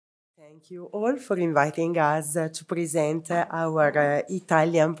Thank you all for inviting us to present our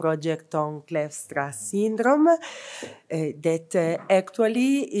Italian project on Kleefstra syndrome that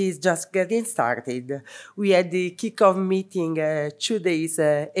actually is just getting started. We had the kickoff meeting 2 days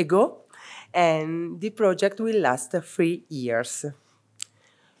ago, and the project will last 3 years.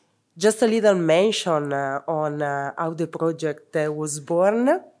 Just a little mention on how the project was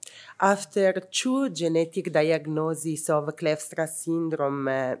born. After 2 genetic diagnoses of Kleefstra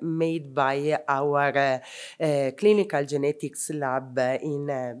syndrome made by our clinical genetics lab in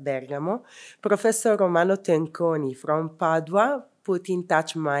Bergamo, Professor Romano Tenconi from Padua put in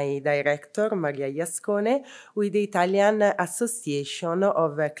touch my director, Maria Iascone, with the Italian Association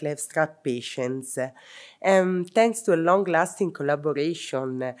of Kleefstra Patients. Thanks to a long-lasting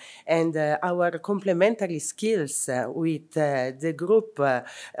collaboration and our complementary skills with the group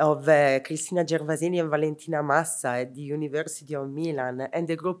of Cristina Gervasini and Valentina Massa at the University of Milan and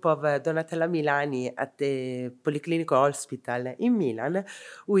the group of Donatella Milani at the Policlinico Hospital in Milan,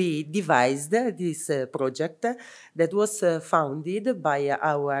 we devised this project that was founded by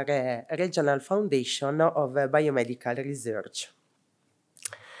our regional foundation of biomedical research.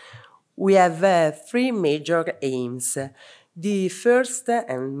 We have 3 major aims. The first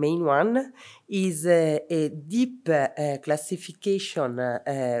and main one is a deep classification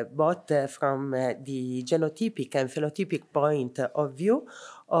both from the genotypic and phenotypic point of view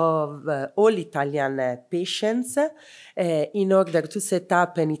of all Italian patients in order to set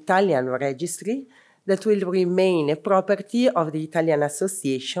up an Italian registry that will remain a property of the Italian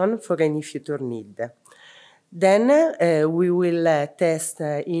Association for any future need. Then we will test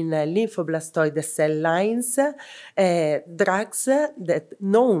in lymphoblastoid cell lines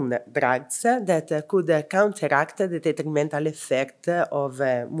known drugs that could counteract the detrimental effect of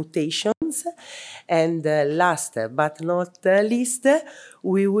mutations. And last but not least,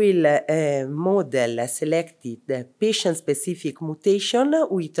 we will model selected patient-specific mutation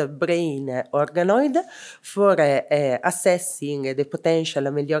with a brain organoid for assessing the potential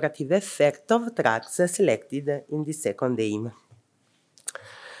ameliorative effect of drugs selected in the second aim.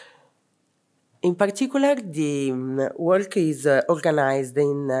 In particular, the work is organized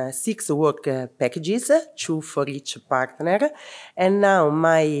in 6 work packages, 2 for each partner. And now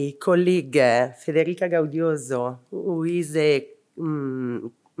my colleague Federica Gaudioso, who is a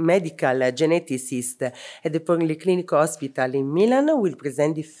medical geneticist at the Policlinico Hospital in Milan, will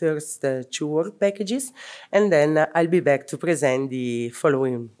present the first 2 work packages, and then I'll be back to present the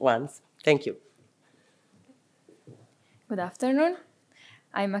following ones. Thank you. Good afternoon.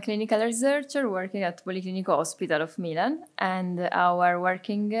 I'm a clinical researcher working at Policlinico Hospital of Milan, and our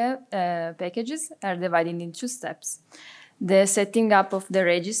working packages are divided in 2 steps: the setting up of the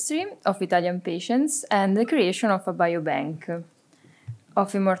registry of Italian patients and the creation of a biobank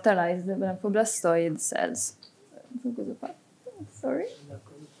of immortalized lymphoblastoid cells. Sorry?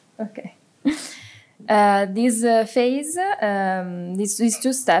 Okay. This phase, these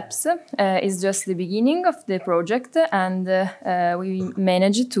 2 steps, is just the beginning of the project, and we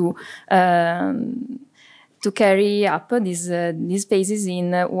managed to carry up these phases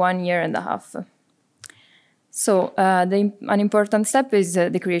in 1.5 years. So an important step is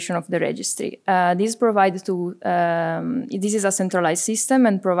the creation of the registry. This is a centralized system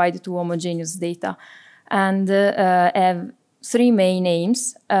and provides 2 homogeneous data, and have 3 main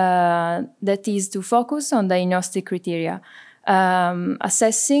aims, that is to focus on diagnostic criteria,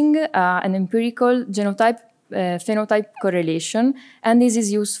 assessing an empirical genotype-phenotype correlation, and this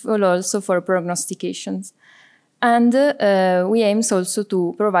is useful also for prognostications. And we aim also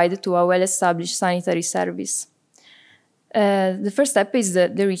to provide to a well-established sanitary service. The first step is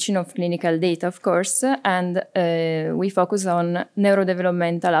the reaching of clinical data, of course, and we focus on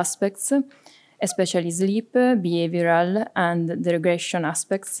neurodevelopmental aspects, especially sleep, behavioral, and the regression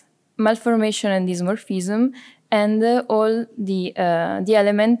aspects, malformation and dysmorphism, and all the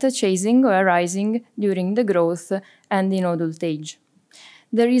element chasing or arising during the growth and in adult age.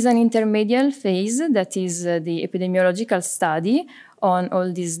 There is an intermediate phase that is the epidemiological study on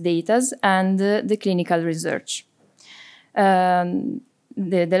all these data and the clinical research.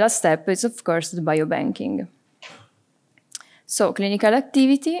 The last step is, of course, the biobanking. So, clinical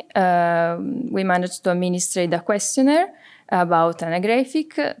activity, we managed to administer a questionnaire about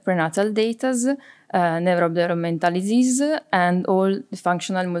anagraphic, prenatal data, neurodevelopmental disease, and all the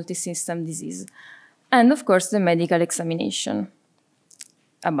functional multisystem disease. And, of course, the medical examination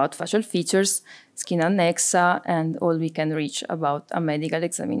about facial features, skin anexa, and all we can reach about a medical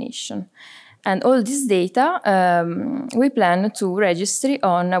examination. And all this data we plan to register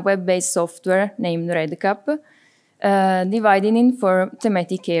on a web-based software named REDCap, divided in 4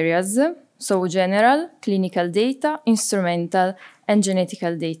 thematic areas, so general, clinical data, instrumental, and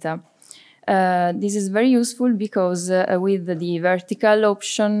genetical data. This is very useful because with the vertical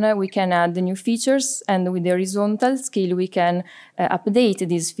option we can add new features, and with the horizontal scale we can update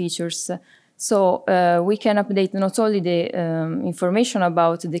these features. So we can update not only the information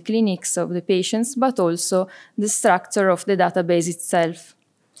about the clinics of the patients, but also the structure of the database itself.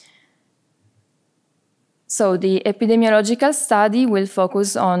 So the epidemiological study will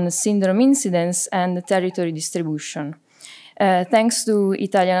focus on syndrome incidence and territory distribution. Thanks to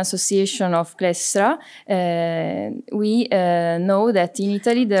Italian Association of Kleefstra, we know that in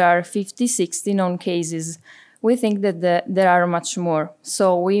Italy there are 50-60 known cases. We think that there are much more.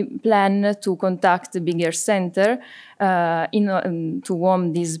 So we plan to contact a bigger center to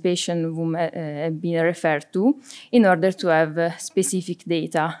whom these patients have been referred to, in order to have specific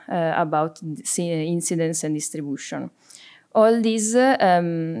data about incidence and distribution. All this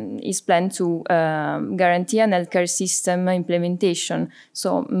is planned to guarantee an healthcare system implementation,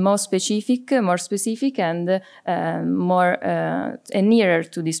 so more specific, and nearer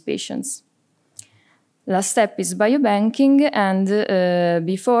to these patients. Last step is biobanking, and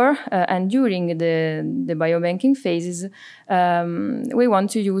before and during the biobanking phases, we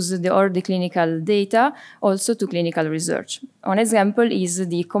want to use all the clinical data also to clinical research. One example is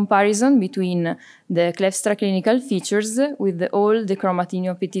the comparison between the Kleefstra clinical features with all the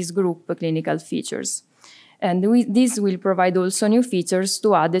Chromatinopaties group clinical features. And this will provide also new features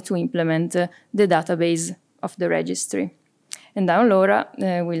to add to implement the database of the registry. And now Laura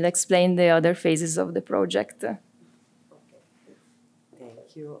will explain the other phases of the project.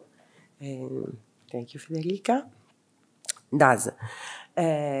 Thank you. Thank you, Federica.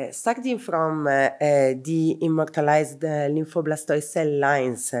 Starting from the immortalized lymphoblastoid cell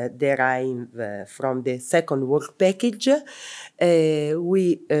lines derived from the second work package,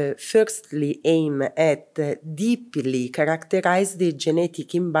 we firstly aim at deeply characterize the genetic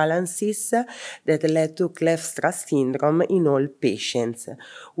imbalances that led to Kleefstra syndrome in all patients.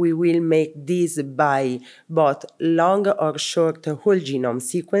 We will make this by both long or short whole genome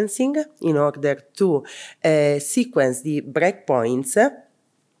sequencing in order to sequence the breakpoints,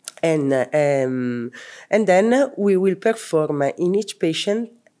 and then we will perform in each patient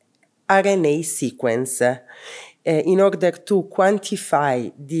RNA sequence in order to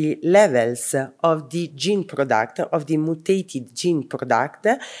quantify the levels of the gene product, of the mutated gene product,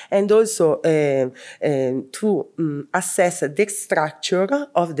 and also to assess the structure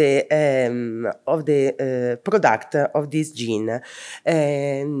of the product of this gene.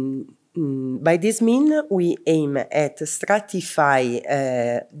 By this means, we aim at stratify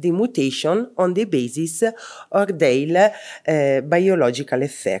the mutation on the basis of their biological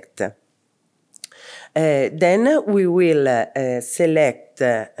effect. Then we will select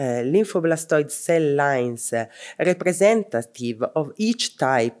lymphoblastoid cell lines representative of each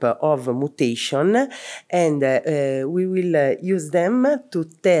type of mutation, and we will use them to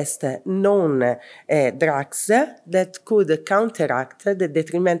test known drugs that could counteract the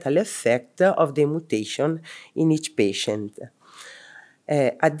detrimental effect of the mutation in each patient.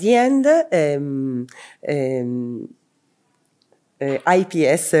 At the end,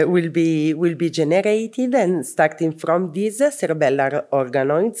 IPS will be generated, and starting from these cerebellar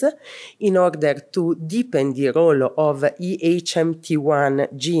organoids, in order to deepen the role of EHMT1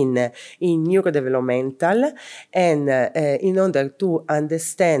 gene in neurodevelopmental, and in order to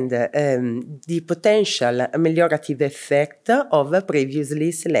understand the potential ameliorative effect of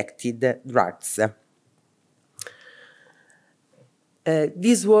previously selected drugs.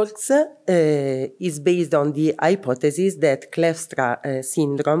 This work is based on the hypothesis that Kleefstra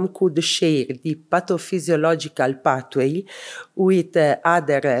syndrome could share the pathophysiological pathway with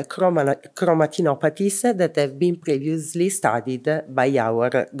other chromatinopathies that have been previously studied by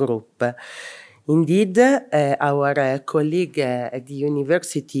our group. Indeed, our colleague at the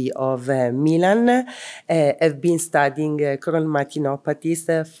University of Milan have been studying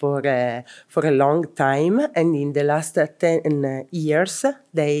chromatinopathies for a long time, and in the last 10 years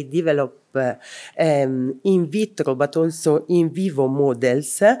they developed in vitro but also in vivo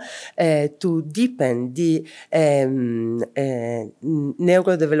models to deepen the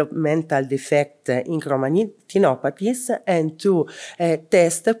neurodevelopmental defect in chromatinopathies, and to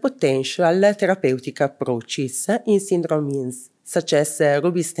test potential therapeutic approaches in syndromes such as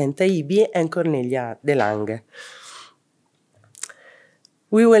Rubinstein-Taibi and Cornelia de Lange.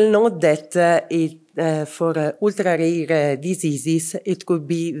 We will note that for ultra-rare diseases, it could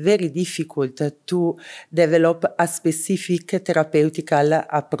be very difficult to develop a specific therapeutical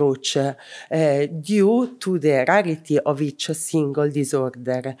approach due to the rarity of each single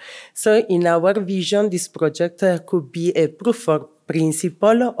disorder. So in our vision, this project could be a proof of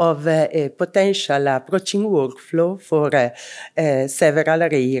principle of a potential approaching workflow for several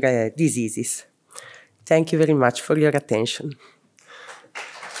rare diseases. Thank you very much for your attention.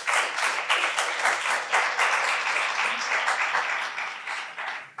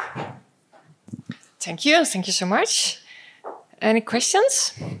 Thank you so much. Any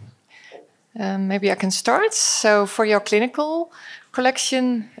questions? Maybe I can start. So for your clinical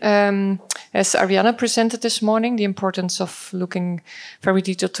collection, as Ariana presented this morning, the importance of looking very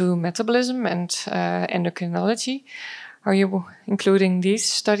detailed to metabolism and endocrinology. Are you including these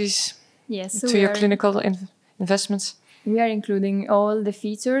studies to your clinical investments? We are including all the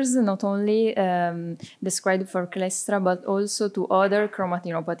features, not only described for Kleefstra, but also to other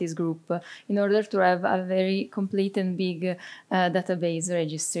chromatinopaties group, in order to have a very complete and big database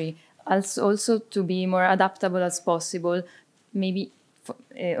registry. Also to be more adaptable as possible, maybe,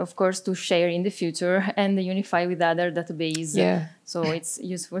 of course, to share in the future and unify with other database. Yeah. So it's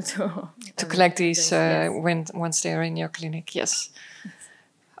useful to collect these yes. Once they are in your clinic. Yes.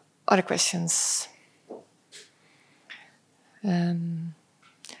 Other questions?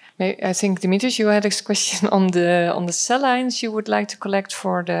 I think Dimitris, you had a question on the cell lines you would like to collect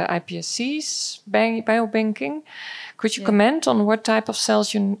for the iPSCs biobanking. Could you comment on what type of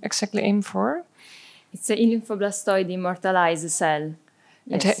cells you exactly aim for? It's a lymphoblastoid immortalized cell.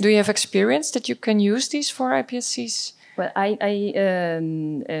 Yes. And do you have experience that you can use these for iPSCs? Well, I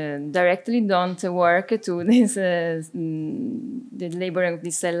directly don't work to this the laboring of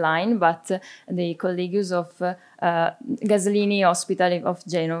this cell line, but the colleagues of Gaslini Hospital of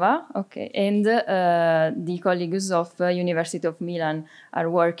Genova, okay, and the colleagues of University of Milan are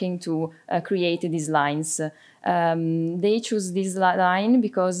working to create these lines. They choose this line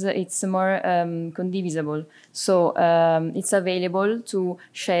because it's more condivisible. So it's available to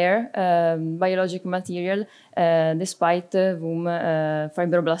share biologic material despite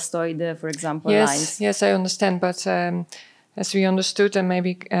fibroblastoid, for example, lines. Yes, I understand. But as we understood, and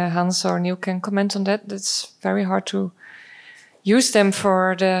maybe Hans or Neil can comment on that, it's very hard to use them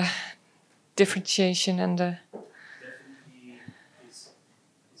for the differentiation and the...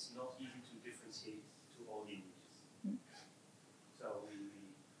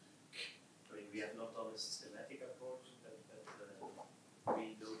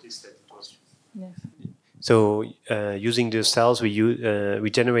 Yes. So using the cells, we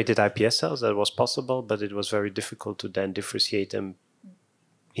generated iPS cells. That was possible, but it was very difficult to then differentiate them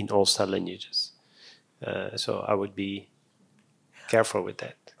in all cell lineages. So I would be careful with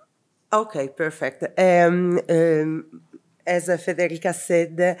that. Okay, perfect. As Federica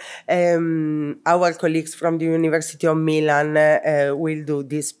said, our colleagues from the University of Milan will do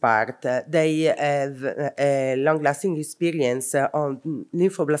this part. They have a long-lasting experience on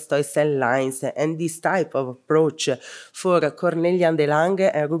lymphoblastoid cell lines, and this type of approach for Cornelian de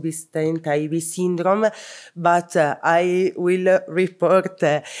Lange and Rubinstein-Taibi syndrome. But I will report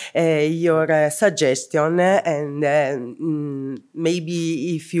your suggestion, and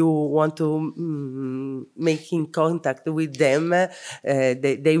maybe if you want to make in contact with them,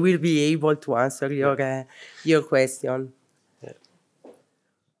 they will be able to answer your question. Yeah.